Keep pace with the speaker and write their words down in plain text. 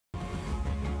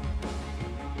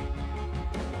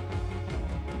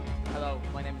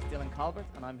Colbert,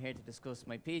 and I'm here to discuss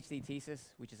my PhD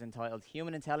thesis, which is entitled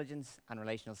Human Intelligence and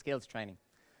Relational Skills Training.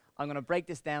 I'm going to break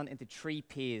this down into 3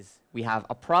 Ps. We have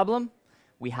a problem,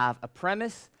 we have a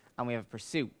premise, and we have a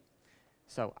pursuit.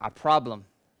 So, our problem: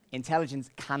 intelligence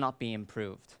cannot be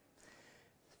improved.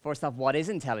 First off, what is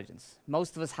intelligence?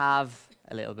 Most of us have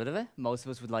a little bit of it. Most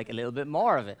of us would like a little bit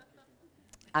more of it.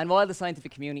 And while the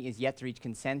scientific community is yet to reach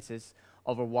consensus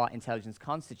over what intelligence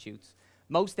constitutes,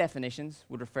 most definitions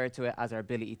would refer to it as our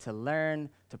ability to learn,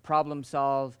 to problem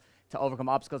solve, to overcome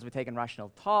obstacles with taking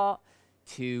rational thought,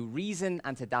 to reason,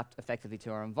 and to adapt effectively to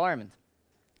our environment.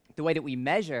 The way that we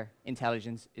measure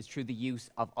intelligence is through the use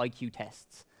of IQ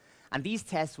tests. And these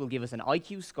tests will give us an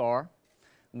IQ score,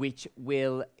 which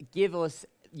will give us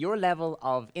your level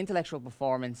of intellectual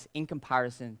performance in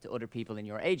comparison to other people in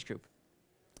your age group.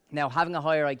 Now, having a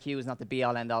higher IQ is not the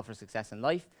be-all, end-all for success in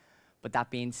life, but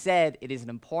that being said, it is an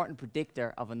important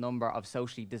predictor of a number of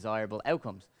socially desirable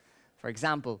outcomes. For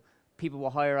example, people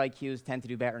with higher IQs tend to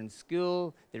do better in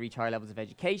school, they reach higher levels of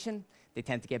education, they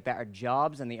tend to get better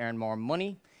jobs and they earn more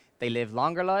money, they live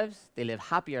longer lives, they live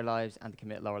happier lives, and they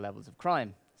commit lower levels of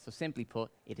crime. So simply put,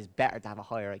 it is better to have a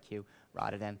higher IQ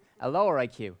rather than a lower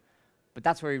IQ. But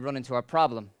that's where we run into our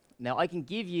problem. Now, I can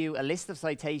give you a list of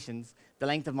citations the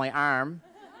length of my arm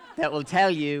that will tell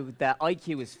you that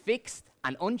IQ is fixed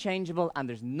and unchangeable, and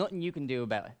there's nothing you can do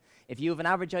about it. If you have an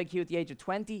average IQ at the age of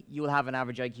 20, you will have an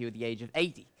average IQ at the age of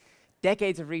 80.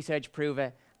 Decades of research prove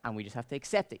it, and we just have to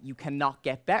accept it. You cannot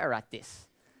get better at this.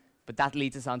 But that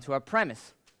leads us on to our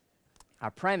premise.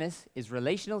 Our premise is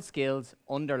relational skills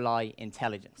underlie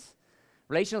intelligence.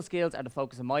 Relational skills are the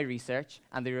focus of my research,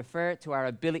 and they refer to our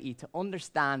ability to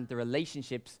understand the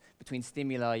relationships between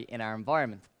stimuli in our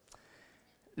environment.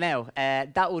 Now,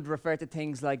 that would refer to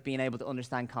things like being able to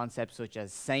understand concepts such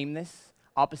as sameness,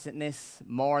 oppositeness,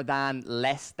 more than,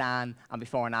 less than, and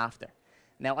before and after.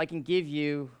 Now, I can give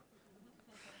you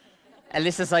a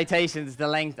list of citations the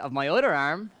length of my other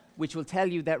arm, which will tell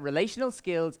you that relational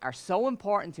skills are so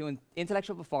important to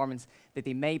intellectual performance that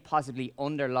they may possibly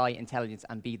underlie intelligence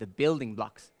and be the building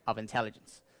blocks of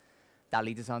intelligence. That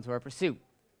leads us on to our pursuit.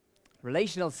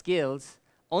 Relational skills,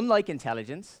 unlike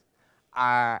intelligence,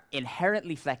 are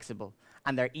inherently flexible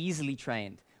and they're easily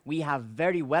trained. We have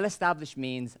very well-established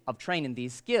means of training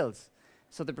these skills.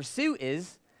 So the pursuit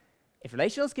is, if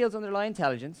relational skills underlie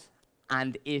intelligence,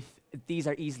 and if these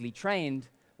are easily trained,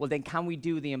 well then can we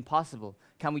do the impossible?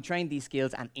 Can we train these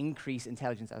skills and increase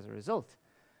intelligence as a result?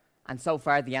 And so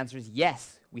far the answer is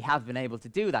yes, we have been able to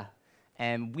do that.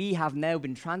 We have now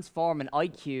been transforming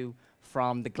IQ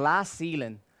from the glass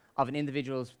ceiling of an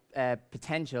individual's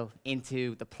potential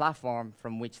into the platform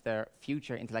from which their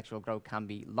future intellectual growth can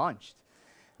be launched.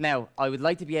 Now, I would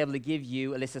like to be able to give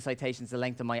you a list of citations the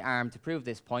length of my arm to prove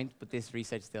this point, but this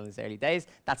research still is early days.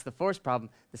 That's the first problem.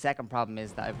 The second problem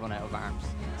is that I've run out of arms.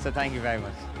 So thank you very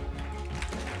much.